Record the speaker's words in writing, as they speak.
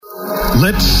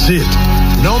Let's sit.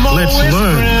 Let's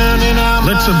learn.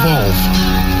 Let's evolve.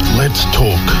 Let's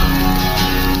talk.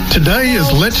 Today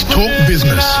is Let's Talk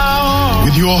Business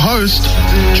with your host,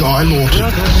 Jai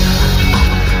Lawton.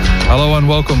 Hello and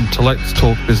welcome to Let's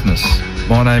Talk Business.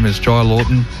 My name is Jai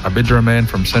Lawton, a Bidra man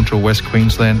from Central West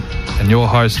Queensland and your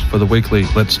host for the weekly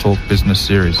Let's Talk Business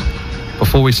series.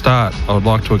 Before we start, I would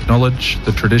like to acknowledge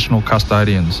the traditional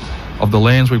custodians of the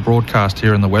lands we broadcast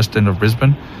here in the west end of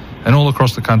Brisbane and all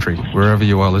across the country, wherever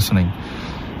you are listening.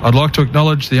 I'd like to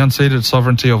acknowledge the unceded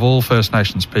sovereignty of all First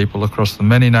Nations people across the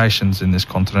many nations in this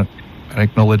continent and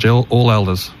acknowledge all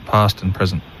elders, past and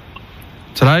present.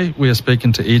 Today, we are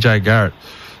speaking to EJ Garrett,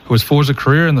 who has forged a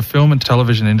career in the film and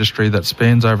television industry that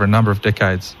spans over a number of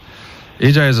decades.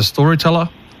 EJ is a storyteller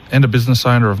and a business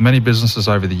owner of many businesses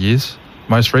over the years,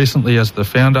 most recently as the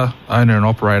founder, owner and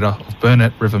operator of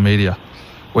Burnett River Media.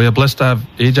 We are blessed to have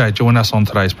EJ join us on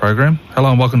today's program. Hello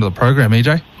and welcome to the program,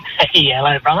 EJ. Hey,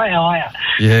 hello, brother. How are you?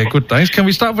 Yeah, good, thanks. Can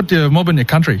we start with your mob and your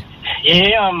country?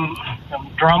 Yeah, I'm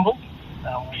Drumble.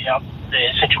 We're up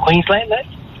there, Central Queensland, there.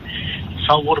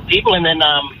 Saltwater people, and then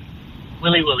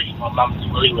Willy Willy. My mum's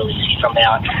Willy Willy. She's from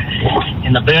out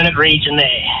in the Burnett region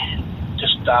there.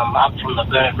 Just up from the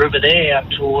Burnett River there,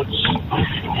 out towards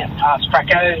past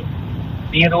Fracco,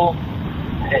 Theodore.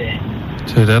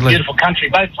 Too deadly. Beautiful country,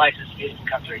 both places, beautiful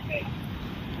country.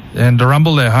 Yeah. And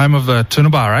Darumble, they're home of the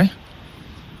Toonabar, eh?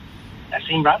 That's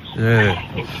him, bro.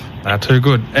 Yeah, too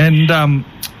good. And I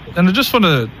just want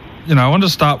to, I want to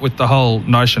start with the whole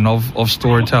notion of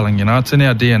storytelling. It's in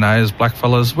our DNA as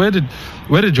blackfellas. Where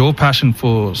did your passion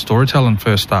for storytelling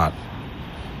first start?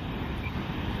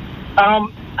 Well,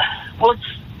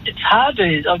 it's hard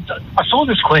to. I saw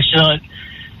this question. I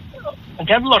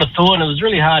gave a lot of thought, and it was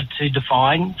really hard to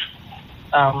define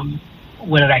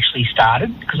when it actually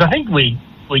started, because I think we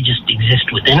just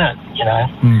exist within it.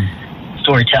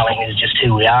 Storytelling is just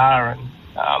who we are, and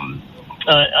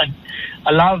I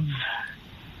love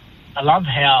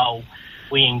how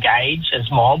we engage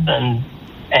as mob and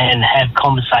have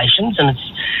conversations, and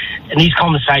these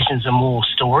conversations are more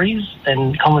stories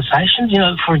than conversations.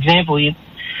 For example, you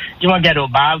might go to a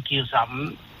barbecue or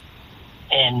something,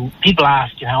 and people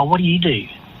ask, what do you do?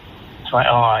 It's like,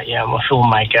 I'm a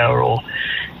filmmaker,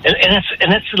 and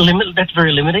that's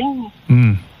very limiting.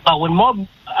 But when mob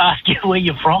ask you where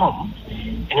you're from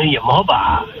and who your mob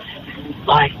are,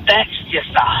 like, that's just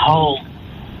a whole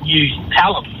new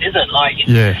talent, isn't it?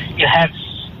 You have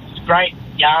great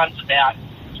yarns about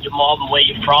your mob and where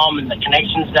you're from and the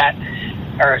connections that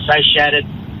are associated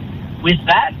with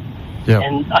that. Yep.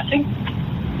 And I think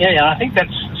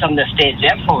that's something that stands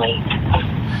out for me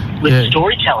with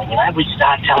storytelling. We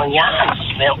start telling yarns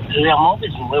about who our mob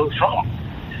is and where we're from.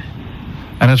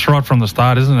 And it's right from the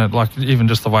start, isn't it? Like, even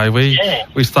just the way we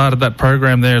started that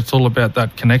program there, it's all about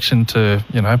that connection to,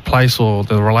 place, or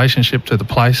the relationship to the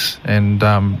place, and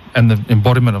the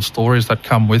embodiment of stories that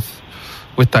come with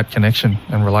that connection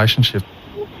and relationship.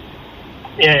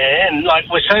 Yeah, and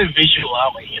we're so visual,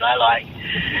 aren't we?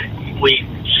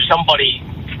 Somebody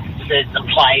says the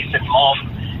place and mob,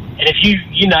 and if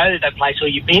you know that place or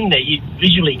you've been there, you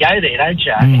visually go there, don't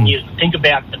you? And you think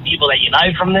about the people that you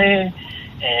know from there.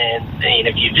 And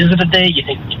if you visited there, you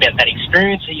think about that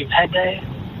experience that you've had there.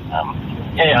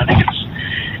 I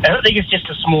think it's just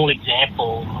a small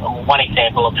example, or one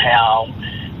example of how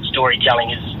storytelling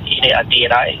is in our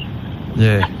DNA.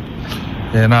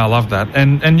 Yeah, no, I love that.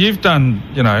 And you've done,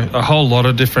 a whole lot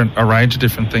of a range of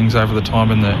different things over the time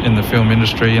in the film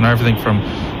industry, everything from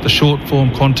the short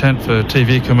form content for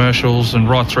TV commercials and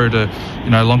right through to,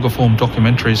 longer form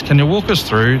documentaries. Can you walk us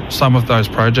through some of those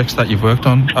projects that you've worked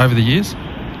on over the years?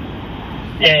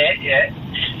 Yeah.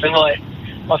 So my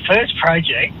first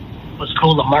project was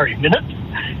called the Murray Minute.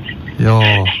 Yeah.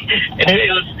 And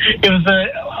it was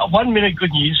a 1 minute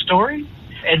good news story.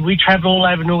 And we travelled all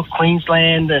over North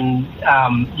Queensland and,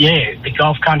 the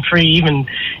Gulf country, even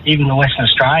the Western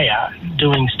Australia,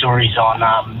 doing stories on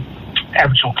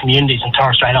Aboriginal communities and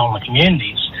Torres Strait Islander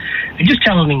communities. And just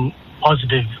telling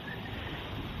positive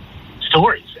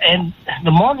stories. And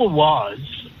the model was,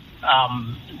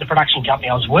 the production company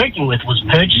I was working with was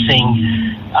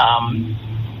purchasing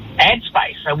ad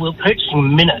space. So we were purchasing a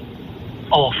minute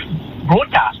of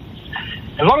broadcasters.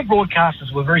 And a lot of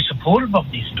broadcasters were very supportive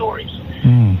of these stories.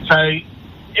 So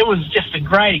it was just a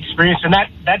great experience, and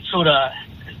that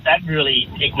really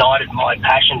ignited my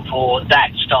passion for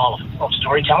that style of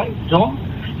storytelling, film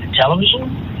and television.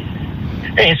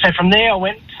 And so from there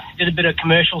I did a bit of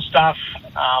commercial stuff,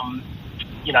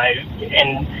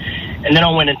 and then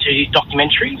I went into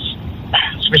documentaries,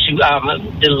 especially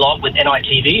did a lot with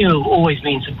NITV, who have always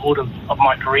been supportive of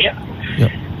my career.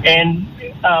 Yep. And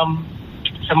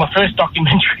so my first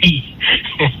documentary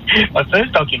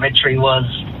was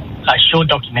a short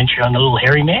documentary on the little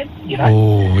hairy man, you know.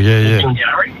 Oh, yeah.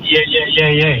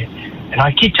 Yeah. And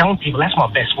I keep telling people that's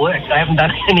my best work. I haven't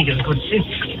done anything as good since.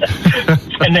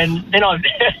 And then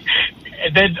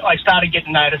I started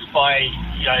getting noticed by,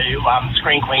 you know,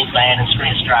 Screen Queensland and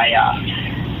Screen Australia.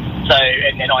 So,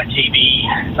 and then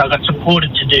ITV. So I got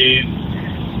supported to do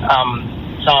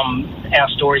some Our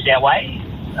Stories Our Way,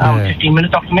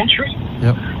 15-minute documentary.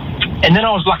 Yep. And then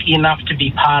I was lucky enough to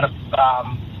be part of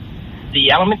the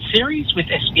Element series with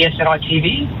SBS and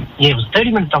ITV. Yeah, it was a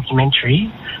 30-minute documentary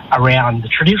around the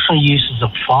traditional uses of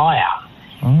fire.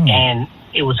 And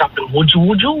it was up in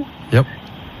Wujal. Yep.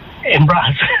 And, bro,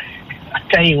 I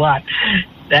tell you what,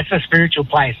 that's a spiritual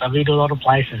place. I've been to a lot of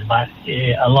places, but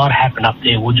yeah, a lot happened up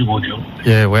there, Wujal.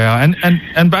 Yeah, wow.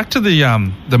 And back to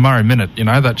the Murray Minute, you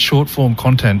know, that short-form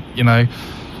content, you know.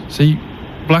 See,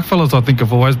 blackfellas, I think,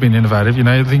 have always been innovative. You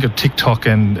know, you think of TikTok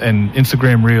and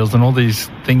Instagram Reels and all these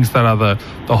things that are the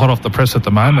hot off the press at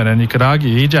the moment. And you could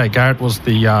argue EJ Garrett was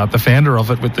the founder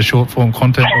of it with the short form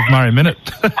content of Murray Minute.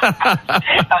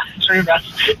 True, bro.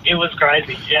 It was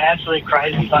crazy. Yeah, absolutely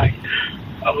crazy. Like,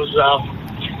 I was,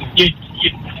 you'd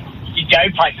go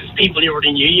places, people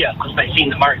already knew you because they'd seen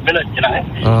the Murray Minute, you know.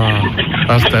 Oh,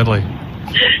 that's deadly. No,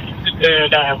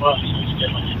 it was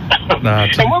deadly. No,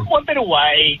 and what better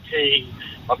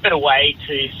way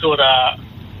to sort of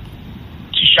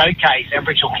to showcase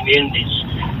Aboriginal communities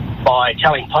by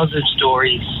telling positive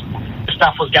stories. The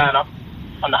stuff was going up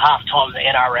on the halftime of the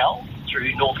NRL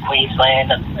through North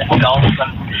Queensland and golf,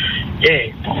 and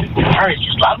yeah, the Murrays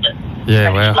just loved it.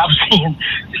 Yeah, wow.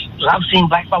 Love seeing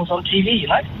blackfellas on TV, you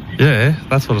know. Yeah,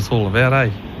 that's what it's all about, eh?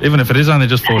 Even if it is only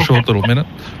just for a short little minute,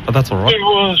 but that's all right. Yeah,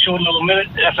 well, a short little minute,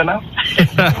 that's enough.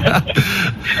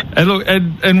 And look,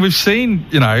 and we've seen,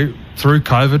 you know, through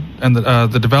COVID and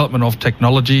the development of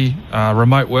technology,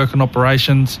 remote work and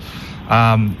operations,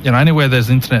 you know, anywhere there's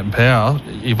internet and power,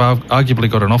 you've arguably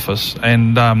got an office.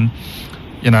 And,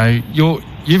 you know,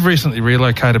 you've recently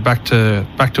relocated back to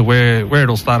where it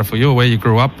all started for you, where you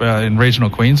grew up in regional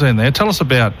Queensland there. Tell us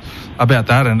about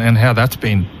that and how that's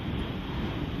been.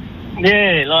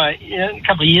 Yeah, like a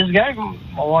couple of years ago,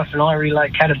 my wife and I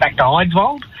relocated back to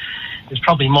Eidsvold. There's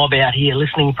probably a mob out here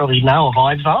listening probably know of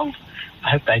Eidsvold.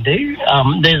 I hope they do.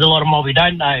 There's a lot of mob who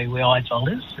don't know where Eidsvold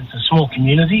is. It's a small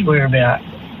community. We're about,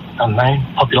 I don't know,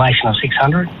 population of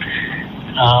 600.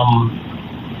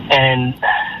 And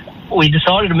we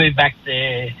decided to move back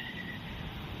there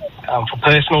for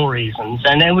personal reasons.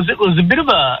 And it was a bit of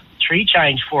a tree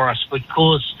change for us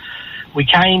because my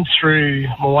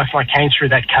wife and I came through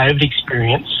that COVID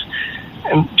experience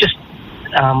and just,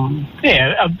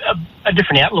 a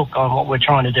different outlook on what we're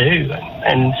trying to do.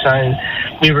 And so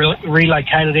we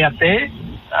relocated out there.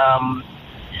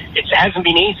 It hasn't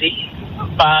been easy,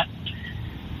 but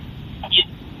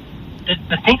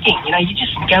the thinking, you know, you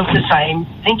just go with the same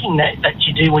thinking that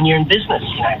you do when you're in business,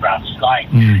 you know, bro. It's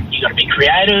like, you got to be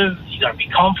creative, you got to be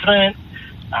confident,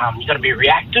 you got to be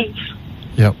reactive.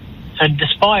 Yep. So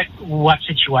despite what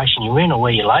situation you're in or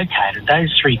where you're located,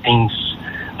 those three things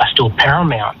are still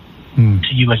paramount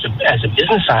to you as a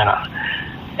business owner.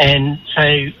 And so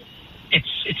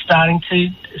I'm starting to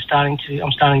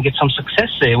get some success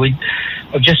there.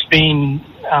 I've just been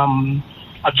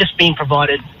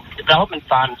provided development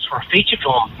funds for a feature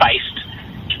film based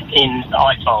in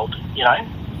Eidsvold, you know.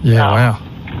 Yeah, wow.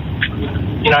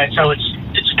 You know, so it's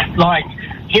like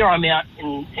here I'm out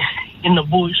in the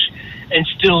bush and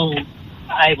still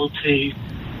able to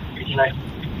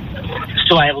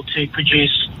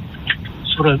produce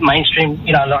sort of mainstream,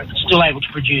 you know, like still able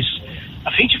to produce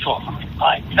a feature film.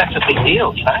 Like, that's a big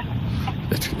deal, you know.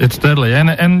 It's deadly,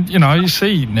 and you know, you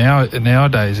see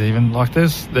nowadays even like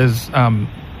there's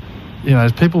you know,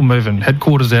 there's people moving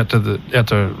headquarters out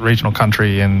to regional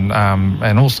country and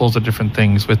all sorts of different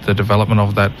things with the development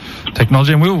of that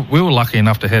technology. And we were lucky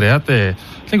enough to head out there.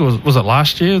 I think it was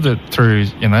last year that through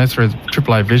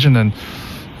AAA Vision and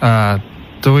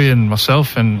Dewey and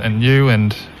myself and you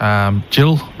and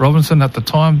Jill Robinson at the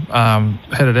time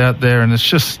headed out there, and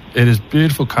it is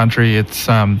beautiful country. It's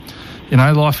you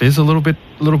know, life is a little bit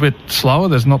slower.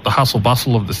 There's not the hustle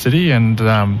bustle of the city, and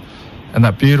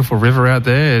that beautiful river out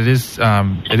there. It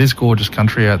is gorgeous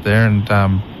country out there, and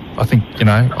I think, you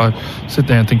know, I sit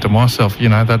there and think to myself, you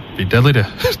know, that'd be deadly to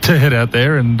head out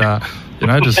there and you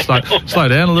know, just slow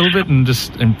down a little bit and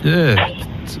just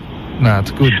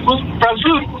it's good. Well, bros,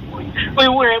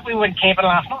 we went camping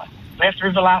last night. Left the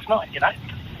river last night, you know,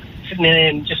 sitting there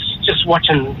and just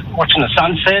watching the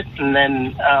sunset, and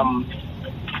then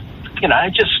you know,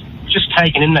 just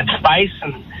taking in that space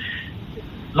and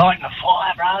lighting a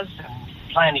fire, bros, and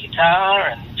playing the guitar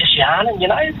and just yarning, you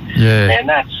know. Yeah. And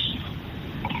that's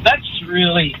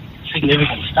really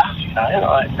significant stuff, you know.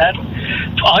 Like that,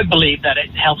 I believe that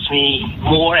it helps me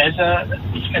more as a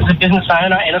business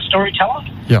owner and a storyteller.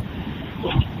 Yeah.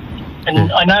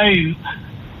 And I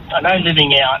know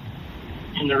living out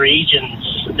in the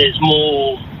regions, there's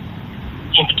more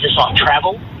impetus on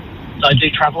travel. So I do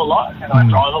travel a lot and I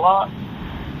drive a lot.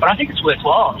 But I think it's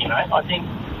worthwhile, you know. I think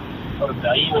there's a lot of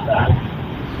value in that.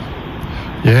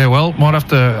 Yeah, well, might have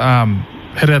to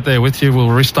head out there with you. We'll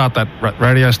restart that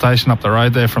radio station up the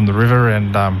road there from the river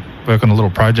and work on a little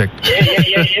project.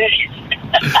 Yeah.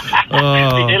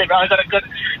 Oh. Really, bro. I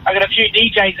got a few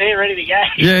DJs there ready to go.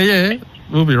 Yeah.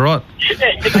 We'll be right. Do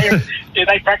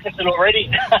they practicing already?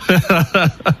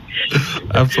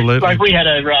 Absolutely. Like we had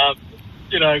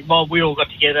we all got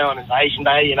together on Asian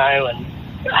Day, you know, and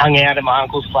hung out at my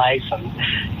uncle's place, and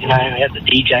you know, we had the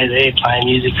DJ there playing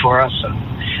music for us, and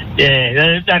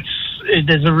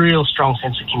there's a real strong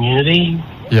sense of community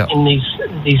in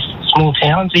these small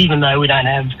towns. Even though we don't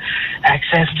have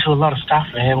access to a lot of stuff,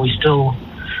 man, we still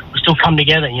come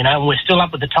together, you know, and we're still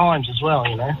up with the times as well,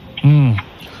 you know.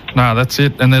 No, that's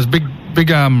it. And there's big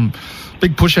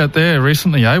push out there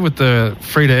recently, with the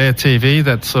free-to-air TV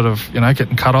that's sort of, you know,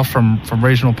 getting cut off from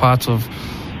regional parts of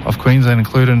Queensland,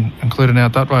 including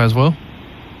out that way as well.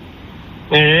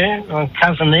 Yeah, my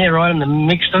cousin there, right in the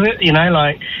mix of it, you know,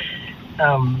 like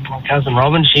my cousin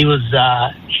Robin, she was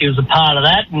a part of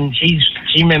that, and she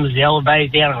remembers the old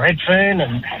days down in Redfern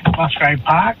and Musgrave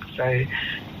Park. So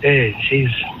yeah,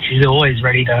 she's always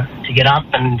ready to get up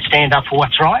and stand up for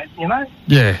what's right, you know.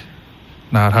 Yeah.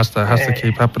 No, it has to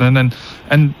keep happening.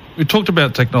 And we talked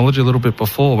about technology a little bit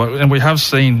before, and we have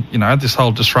seen, you know, this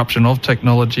whole disruption of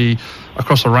technology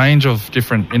across a range of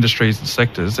different industries and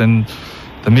sectors. And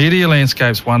the media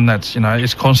landscape's one that's, you know,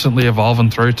 is constantly evolving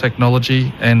through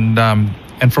technology. And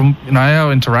from, you know,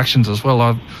 our interactions as well,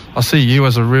 I see you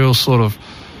as a real sort of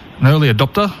an early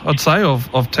adopter, I'd say,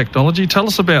 of technology. Tell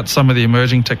us about some of the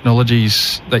emerging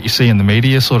technologies that you see in the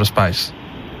media sort of space.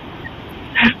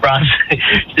 Right,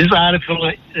 this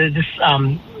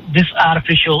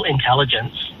artificial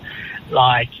intelligence,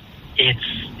 like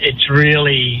it's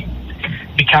really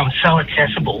become so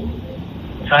accessible.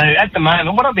 So at the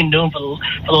moment, what I've been doing for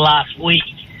the last week,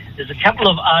 there's a couple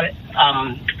of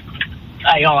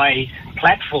AI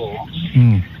platforms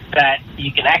that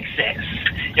you can access.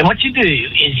 And what you do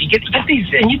is you get these,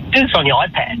 and you do this on your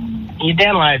iPad. You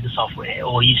download the software,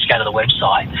 or you just go to the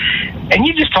website, and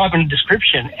you just type in a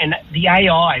description, and the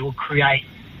AI will create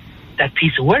that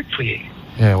piece of work for you.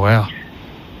 Yeah, wow.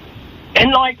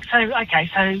 And so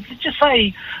just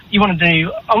say I want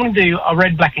to do a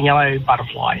red, black, and yellow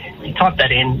butterfly. You type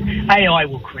that in, AI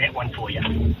will create one for you,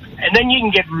 and then you can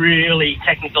get really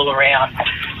technical around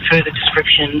further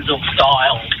descriptions or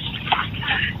styles.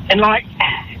 And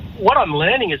what I'm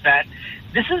learning is that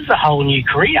this is a whole new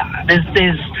career.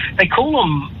 They call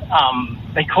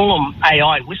them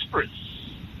AI whisperers.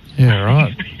 Yeah,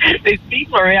 right. These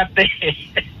people are out there.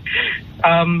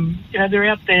 You know, they're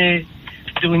out there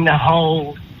doing the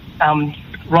whole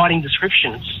writing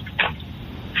descriptions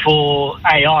for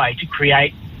AI to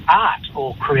create art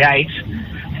or create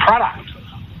product.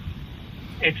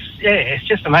 It's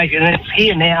just amazing, and it's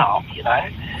here now. You know.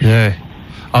 Yeah.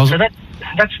 So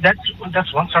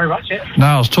that's one. Sorry, right? Yeah. No,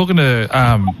 I was talking to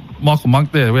Michael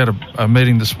Monk there. We had a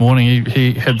meeting this morning.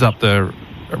 He heads up the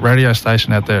radio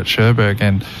station out there at Cherbourg,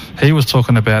 and he was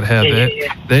talking about how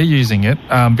they're using it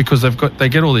because they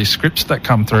get all these scripts that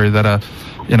come through that are,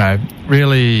 you know,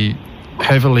 really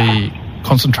heavily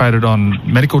concentrated on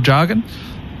medical jargon.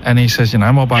 And he says, you know,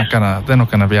 they're not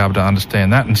gonna be able to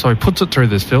understand that. And so he puts it through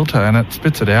this filter and it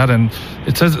spits it out, and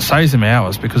it says it saves him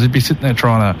hours because he'd be sitting there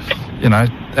trying to, you know,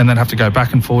 and then have to go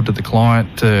back and forward to the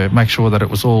client to make sure that it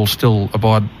was all still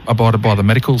abided by the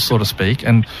medical, so to speak.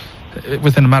 And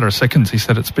within a matter of seconds, he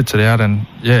said it spits it out, and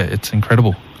yeah, it's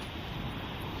incredible.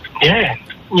 Yeah,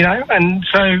 you know, and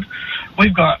so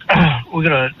I've got a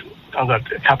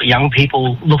couple of young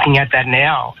people looking at that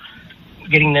now.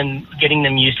 Getting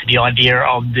them used to the idea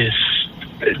of this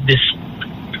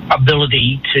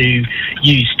ability to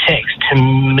use text to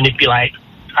manipulate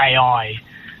AI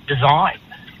design,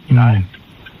 you know.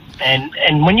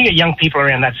 And when you get young people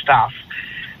around that stuff,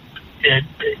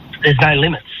 there's no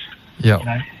limits. Yeah, you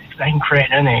know, they can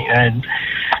create anything, and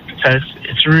so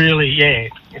it's really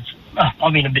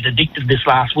I've been a bit addicted this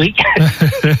last week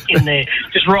in there,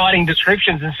 just writing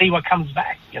descriptions and see what comes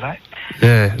back. You know.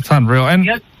 Yeah, it's unreal.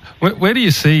 And where do you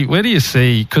see?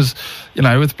 Because, you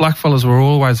know, with blackfellas, we're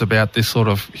always about this sort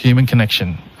of human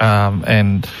connection,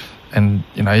 and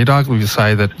you know, you'd argue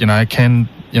say that, you know, can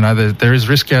there is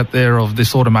risk out there of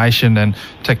this automation and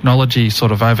technology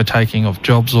sort of overtaking of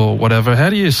jobs or whatever. How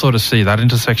do you sort of see that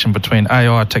intersection between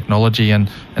AI, technology, and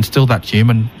still that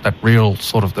human, that real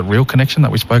sort of the real connection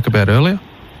that we spoke about earlier?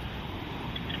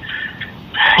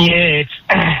 Yeah,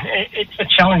 it's a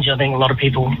challenge I think a lot of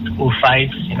people will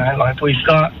face. Like we've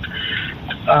got,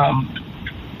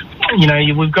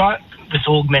 we've got this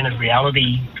augmented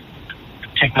reality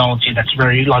technology that's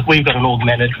very, like we've got an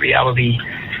augmented reality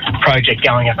project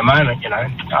going at the moment, and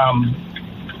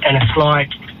it's like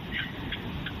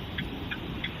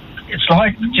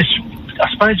just, I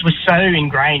suppose we're so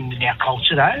ingrained in our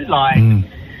culture though,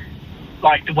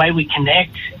 like the way we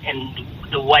connect and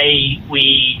the way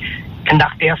we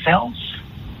conduct ourselves,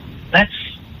 that's,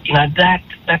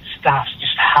 that stuff's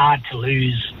just hard to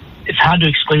lose. It's hard to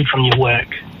exclude from your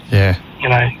work. Yeah.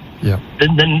 Yeah.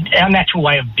 Our natural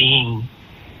way of being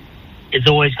is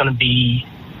always going to be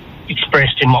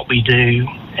expressed in what we do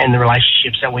and the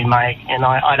relationships that we make. And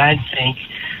I don't think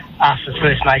us as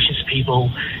First Nations people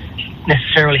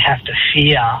necessarily have to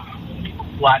fear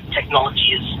what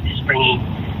technology is bringing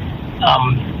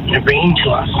to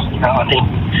us. I think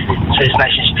First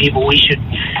Nations people, we should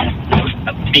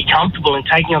be comfortable in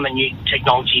taking on the new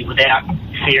technology without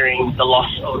fearing the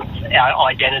loss of our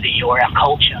identity or our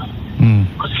culture,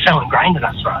 because it's so ingrained in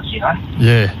us for us,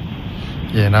 Yeah,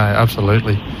 no,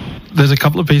 absolutely. There's a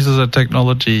couple of pieces of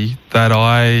technology that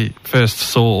I first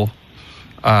saw,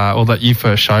 or that you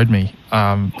first showed me.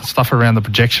 Stuff around the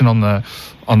projection on the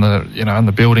on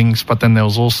the buildings, but then there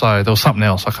was something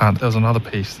else. There was another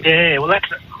piece. Yeah, well,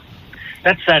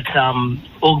 that's that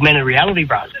augmented reality,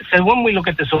 bro. So when we look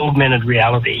at this augmented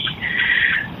reality,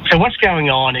 so what's going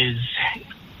on is,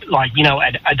 like,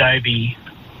 Adobe,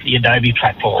 the Adobe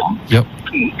platform. Yep.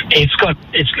 It's got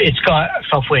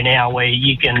software now where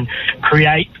you can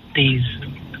create these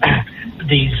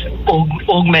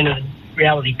augmented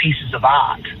reality pieces of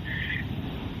art,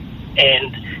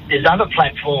 and there's other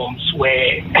platforms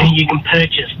where you can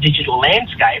purchase digital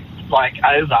landscape, like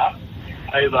over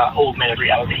augmented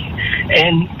reality,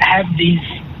 and have these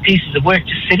pieces of work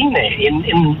just sitting there in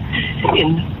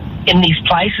these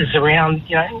places around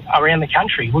the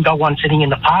country. We've got one sitting in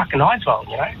the park in Eidsvold,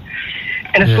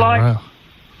 and it's wow.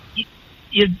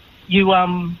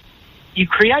 You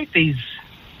create these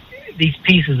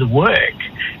pieces of work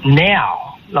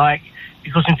now, like,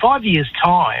 because in 5 years'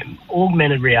 time,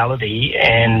 augmented reality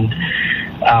and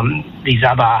these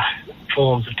other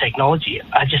forms of technology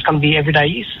are just going to be everyday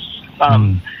uses.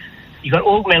 You've got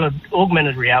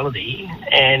augmented reality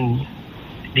and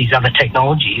these other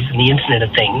technologies and the Internet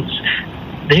of Things.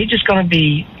 They're just going to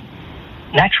be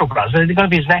natural, brothers. They're going to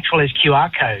be as natural as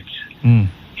QR codes.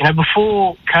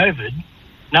 Before COVID,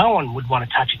 no one would want to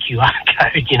touch a QR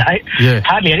code, Yeah.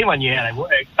 Hardly anyone knew how they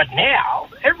work. But now,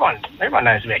 everyone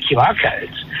knows about QR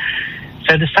codes.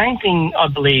 So the same thing, I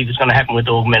believe, is going to happen with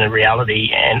augmented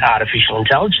reality and artificial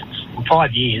intelligence. In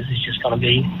 5 years, it's just going to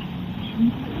be,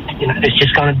 it's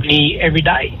just going to be every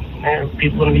day.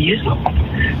 People are going to be using them.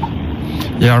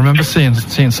 Yeah, I remember seeing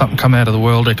something come out of the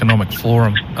World Economic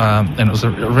Forum, and it was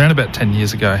around about 10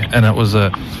 years ago, and it was a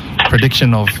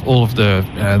prediction of all of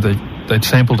they'd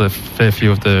sampled a fair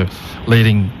few of the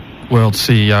leading world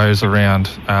CEOs around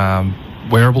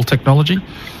wearable technology,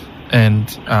 and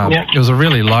it was a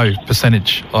really low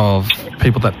percentage of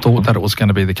people that thought that it was going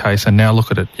to be the case. And now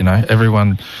look at it,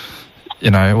 everyone,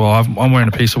 I'm wearing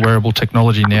a piece of wearable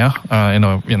technology now, in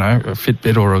a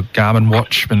Fitbit or a Garmin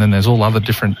watch, and then there's all other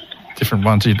different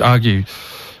ones. You'd argue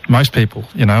most people,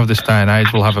 of this day and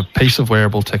age will have a piece of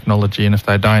wearable technology, and if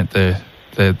they don't, they're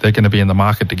going to be in the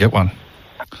market to get one.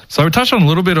 So we touched on a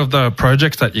little bit of the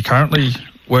projects that you're currently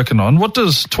working on. What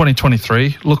does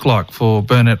 2023 look like for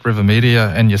Burnett River Media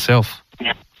and yourself?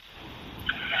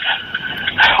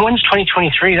 When's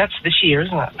 2023? That's this year,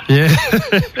 isn't it? Yeah.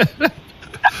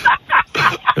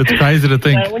 It's crazy to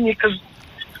think. Because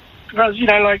I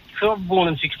was born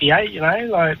in 68,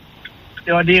 like,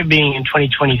 the idea of being in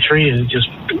 2023 is just,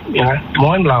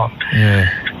 mind-blowing. Yeah.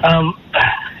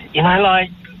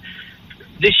 Like,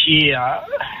 this year,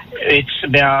 it's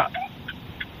about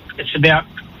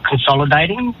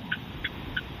consolidating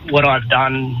what I've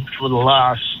done for the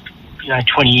last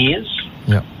 20 years.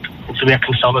 Yeah. It's about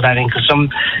consolidating, because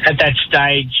I'm at that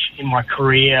stage in my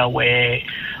career where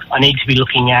I need to be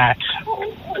looking at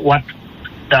what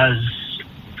does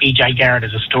EJ Garrett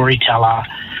as a storyteller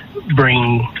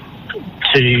bring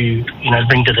to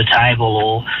the table,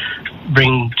 or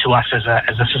bring to us as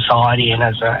a society and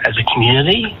as a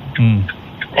community.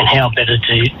 And how better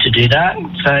to do that.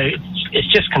 So it's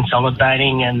just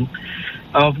consolidating, and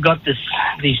I've got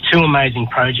these two amazing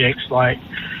projects. Like,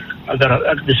 I've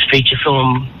got this feature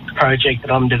film project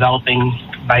that I'm developing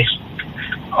based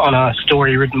on a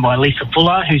story written by Lisa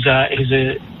Fuller, who's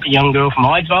a young girl from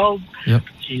Eidsvold. Yep.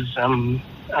 She's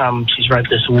wrote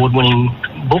this award-winning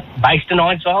book based in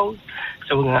Eidsvold.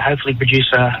 So we're going to hopefully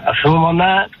produce a film on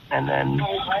that, and then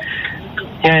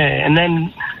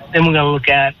then we're going to look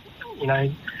at, you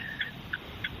know,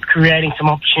 creating some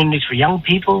opportunities for young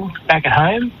people back at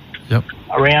home. Yep.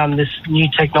 Around this new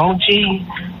technology,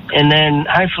 and then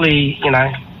hopefully, you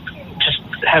know, just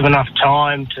have enough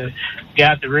time to go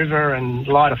out the river and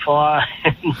light a fire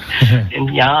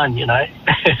and yarn, you know.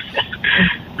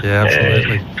 Yeah,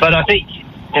 absolutely. But I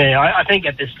think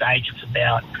at this stage it's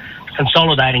about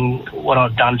consolidating what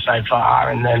I've done so far,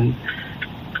 and then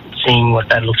seeing what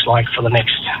that looks like for the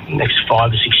next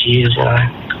 5 or 6 years, you know.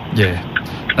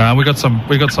 Yeah. We got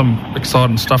some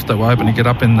exciting stuff that we're hoping to get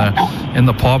up in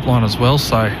the pipeline as well.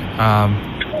 So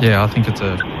I think it's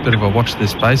a bit of a watch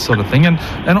this space sort of thing. And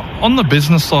on the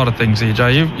business side of things,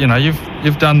 EJ,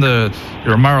 you've done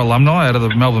you're a Murray alumni out of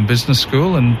the Melbourne Business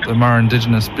School and the Murray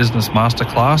Indigenous Business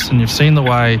Masterclass, and you've seen the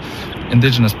way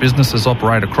Indigenous businesses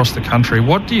operate across the country.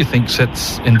 What do you think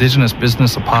sets Indigenous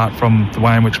business apart from the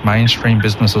way in which mainstream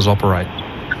businesses operate?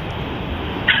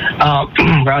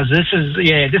 Rose, this is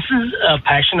a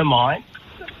passion of mine,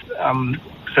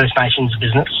 First Nations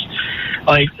business.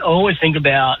 I always think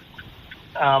about,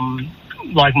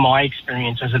 like, my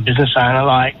experience as a business owner.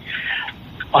 Like,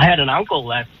 I had an uncle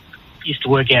that used to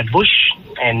work out bush,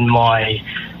 and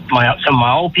some of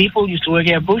my old people used to work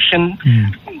out bush, and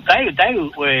they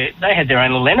had their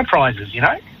own little enterprises, you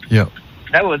know. Yeah.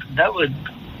 They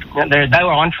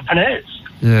were entrepreneurs.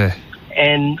 Yeah.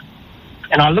 And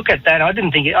I look at that, I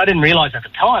didn't realise at the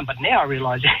time, but now I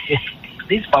realise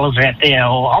these fellas are out there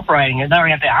all operating, and they're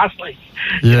out there hustling,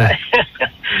 yeah,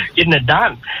 getting it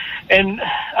done. And,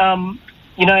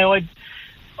 you know,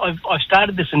 I've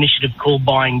started this initiative called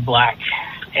Buying Black,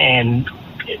 and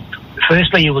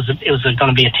firstly it was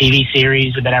going to be a TV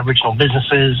series about Aboriginal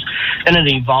businesses, then it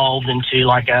evolved into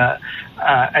like a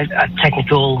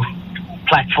technical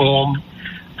platform.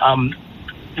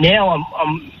 Now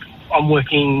I'm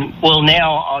working. Well,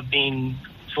 now I've been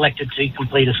selected to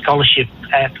complete a scholarship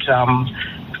at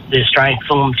the Australian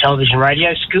Film, Television,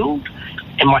 Radio School,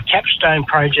 and my capstone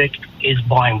project is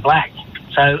Buying Black.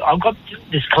 So I've got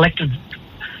this collective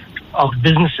of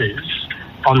businesses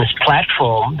on this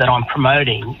platform that I'm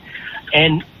promoting,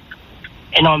 and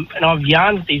I've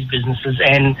yarned with these businesses,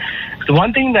 and the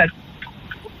one thing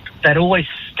that always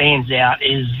stands out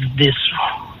is this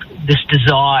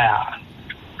desire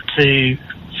to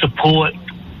support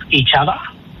each other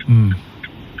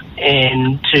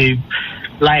and to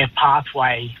lay a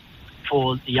pathway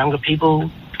for the younger people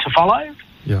to follow.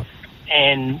 Yeah.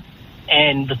 And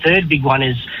the third big one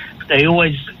is they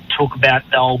always talk about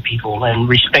the old people and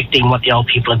respecting what the old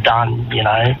people have done, you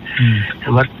know.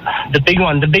 And the big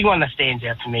one that stands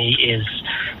out to me is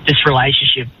this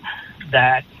relationship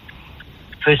that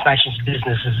First Nations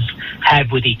businesses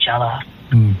have with each other.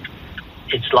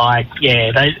 It's like,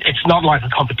 it's not like a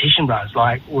competition, bro. It's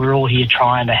like we're all here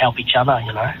trying to help each other,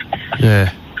 you know.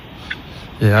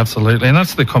 Yeah, absolutely, and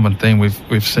that's the common thing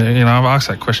we've seen. You know, I've asked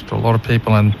that question to a lot of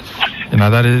people, and you know,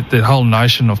 that is, the whole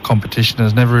notion of competition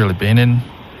has never really been in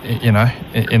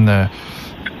the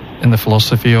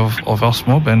philosophy of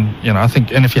Ausmob. And you know, I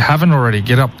think, and if you haven't already,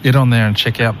 get on there and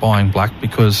check out Buying Black,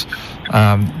 because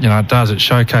you know, it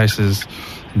showcases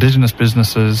Indigenous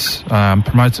businesses,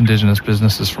 promotes Indigenous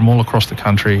businesses from all across the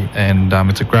country, and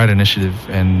it's a great initiative.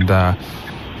 And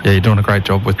you're doing a great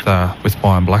job with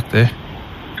Buying Black there.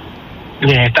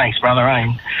 Yeah, thanks, brother.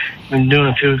 I've been doing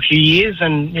it for a few years,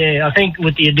 and I think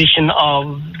with the addition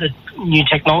of the new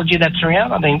technology that's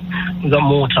around, I think we've got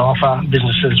more to offer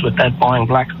businesses with that Buying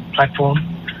Black platform.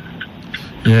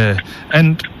 Yeah,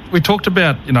 and we talked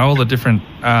about, you know, all the different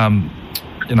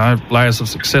layers of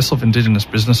success of Indigenous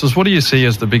businesses. What do you see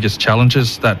as the biggest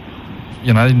challenges that,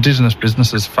 you know, Indigenous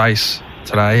businesses face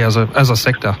today as a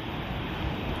sector?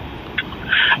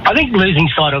 I think losing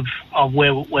sight of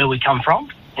where we come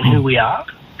from and who we are.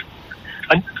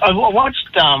 I watched,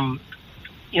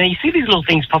 you know, you see these little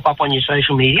things pop up on your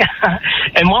social media,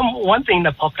 and one thing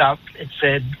that popped up, it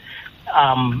said,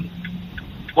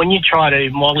 when you try to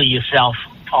model yourself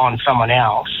on someone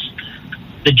else,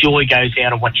 the joy goes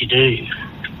out of what you do.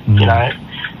 You know,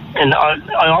 and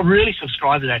I really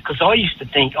subscribe to that, because I used to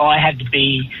think I had to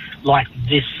be like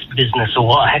this business,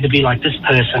 or I had to be like this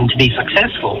person to be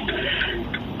successful.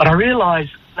 But I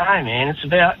realised, no, man, it's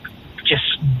about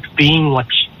just being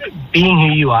being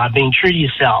who you are, being true to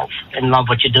yourself, and love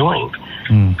what you're doing.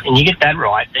 And you get that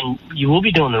right, then you will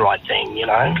be doing the right thing, you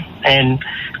know. And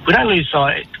if we don't lose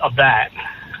sight of that,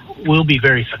 we'll be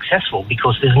very successful,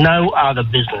 because there's no other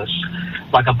business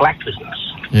like a black business.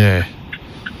 Yeah.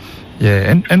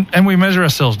 Yeah, and we measure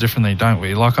ourselves differently, don't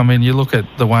we? Like, I mean, you look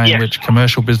at the way in which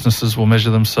commercial businesses will measure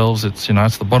themselves. It's, you know,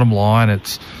 it's the bottom line.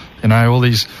 It's, you know, all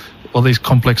these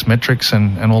complex metrics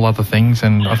and all other things.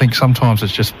 And I think sometimes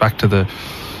it's just back to the,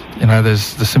 you know,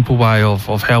 there's the simple way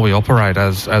of how we operate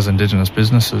as Indigenous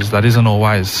businesses. That isn't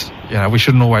always, you know, we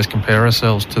shouldn't always compare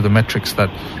ourselves to the metrics that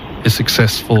is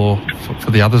successful for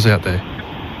the others out there.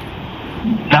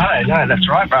 No, that's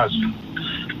right, bros.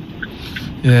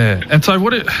 Yeah, and so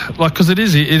because it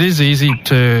is easy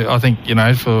to, I think, you know,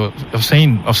 I've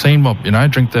seen mob, you know,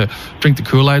 drink the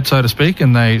Kool-Aid, so to speak,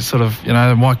 and they sort of, you know,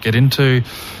 they might get into,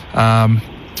 you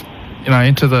know,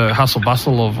 into the hustle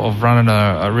bustle of running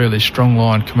a really strong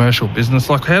line commercial business.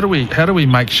 Like, how do we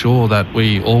make sure that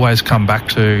we always come back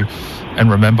to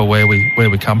and remember where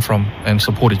we come from and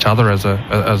support each other as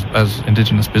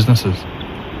Indigenous businesses?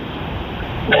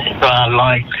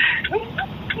 Like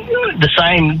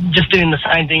just doing the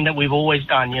same thing that we've always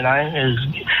done, you know, is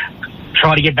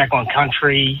try to get back on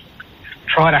country,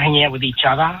 try to hang out with each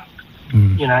other,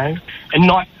 you know, and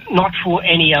not for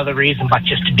any other reason but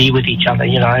just to be with each other,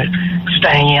 you know, just to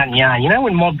hang out and yarn. You know,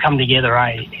 when mob come together,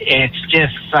 it's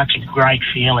just such a great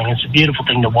feeling. It's a beautiful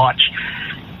thing to watch,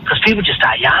 because people just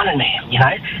start yarning, man, you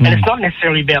know, and it's not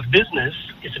necessarily about business,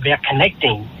 it's about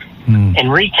connecting and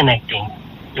reconnecting,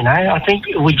 you know. I think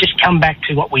we just come back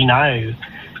to what we know,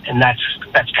 and that's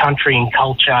country and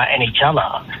culture and each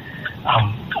other.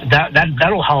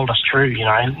 That'll hold us true, you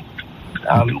know,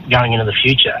 going into the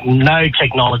future. No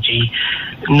technology,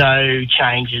 no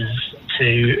changes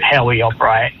to how we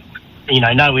operate. You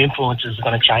know, no influences are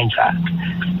going to change that.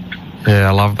 Yeah,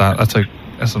 I love that. That's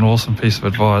an awesome piece of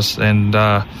advice. And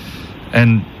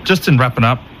just in wrapping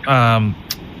up,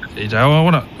 EJ, I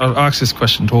want to ask this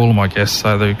question to all of my guests,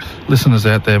 so the listeners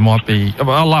out there might be.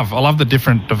 I love the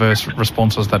different, diverse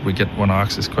responses that we get when I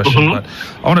ask this question. But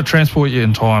I want to transport you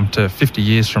in time to 50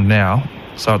 years from now.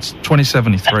 So it's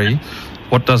 2073.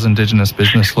 What does Indigenous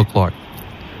business look like?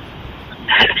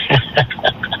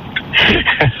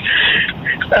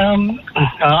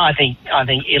 I think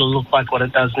it'll look like what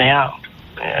it does now.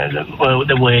 We're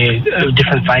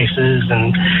different faces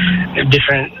and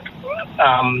different.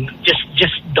 Just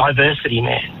diversity,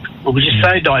 man. We're just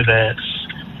so diverse.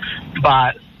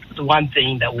 But the one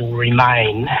thing that will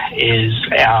remain is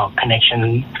our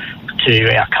connection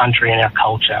to our country and our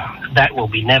culture. That will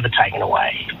be never taken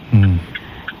away.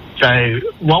 So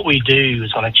what we do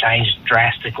is going to change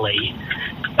drastically,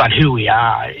 but who we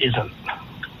are isn't.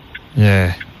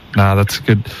 Yeah. No, that's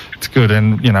good. It's good.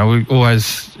 And, you know, we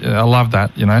always, I love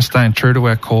that, you know, staying true to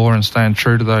our core and staying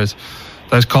true to those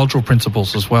cultural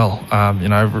principles as well, you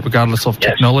know, regardless of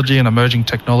technology and emerging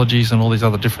technologies and all these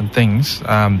other different things, you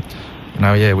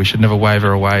know, yeah, we should never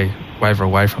waver away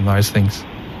from those things.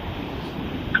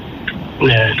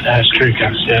 Yeah, that's true,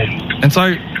 Gus, yeah. And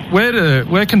so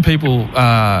where can people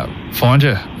find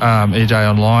you, EJ,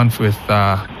 online with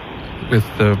the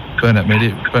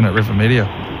Burnett River Media?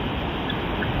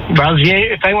 Brothers, yeah,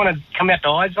 if they want to come out to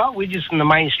Eidsville, we're just in the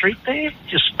main street there.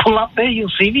 Just pull up there, you'll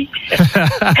see me.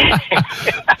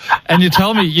 And you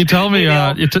tell me, you tell me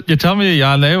a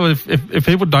yarn there. If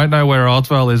people don't know where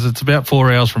Eidsville is, it's about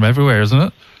 4 hours from everywhere, isn't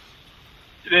it?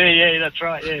 Yeah, that's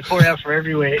right. Yeah, 4 hours from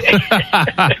everywhere.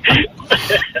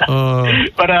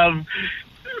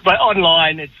 But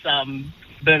online, it's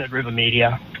Burnett River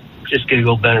Media. Just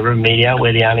Google Burnett River Media.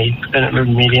 We're the only Burnett River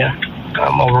Media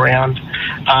all around.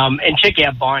 And check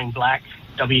out Buying Black,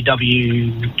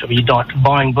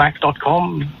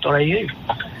 www.buyingblack.com.au.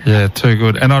 Yeah, too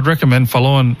good. And I'd recommend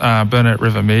following Burnett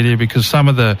River Media, because some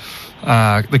of the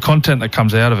content that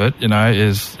comes out of it, you know,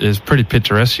 is pretty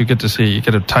picturesque. You get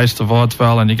a taste of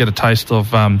Eidsville, and you get a taste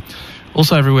of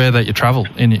also everywhere that you travel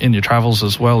in your travels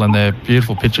as well. And they're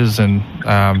beautiful pictures and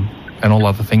all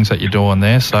other things that you're doing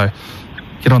there. So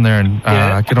get on there and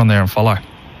follow.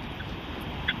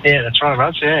 Yeah, that's right,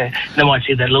 Raj. Yeah, they might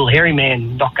see that little hairy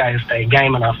man not go if they're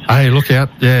game enough. Hey, look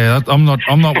out! Yeah, I'm not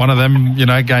one of them, you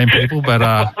know, game people. But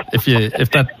if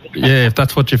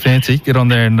that's what you fancy, get on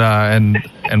there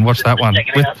and watch that one.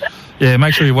 Yeah,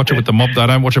 make sure you watch it with the mob though.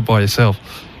 Don't watch it by yourself.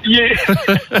 Yeah,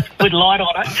 with light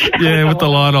on it. Yeah, with the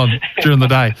light on during the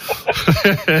day.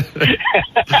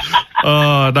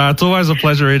 Oh, no, it's always a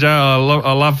pleasure, EJ.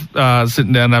 I love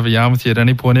sitting down and have a yarn with you at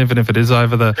any point, even if it is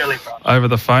over the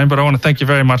phone. But I want to thank you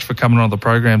very much for coming on the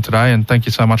program today, and thank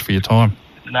you so much for your time.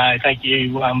 No, thank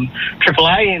you, Triple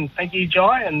A, and thank you,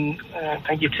 Jai, and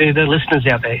thank you to the listeners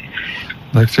out there.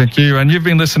 Thank you. And you've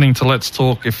been listening to Let's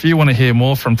Talk. If you want to hear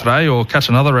more from today or catch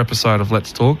another episode of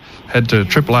Let's Talk, head to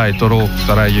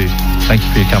aaa.org.au. Thank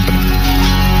you for your company.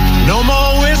 No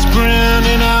more whispering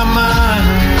in our mind.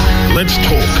 Let's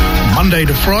Talk, Monday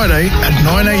to Friday at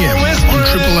 9 a.m. on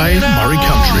AAA Murray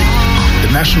Country,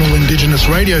 the National Indigenous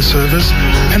Radio Service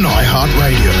and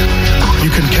iHeartRadio. You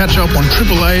can catch up on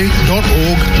aaa.org.au,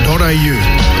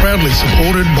 proudly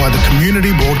supported by the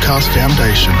Community Broadcast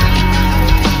Foundation.